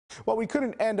Well, we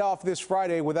couldn't end off this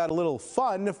Friday without a little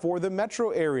fun for the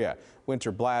metro area.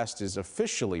 Winter Blast is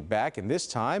officially back, and this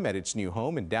time at its new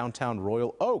home in downtown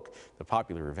Royal Oak. The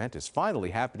popular event is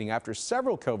finally happening after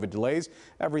several COVID delays.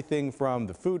 Everything from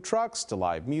the food trucks to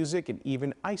live music and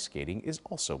even ice skating is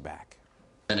also back.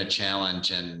 Been a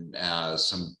challenge and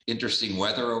some interesting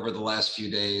weather over the last few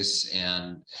days,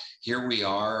 and here we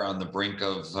are on the brink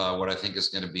of what I think is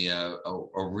going to be a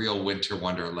real winter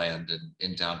wonderland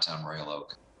in downtown Royal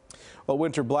Oak. Well,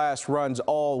 Winter Blast runs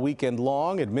all weekend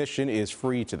long. Admission is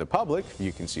free to the public.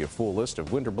 You can see a full list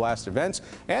of Winter Blast events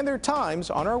and their times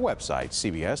on our website,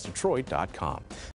 cbsdetroit.com.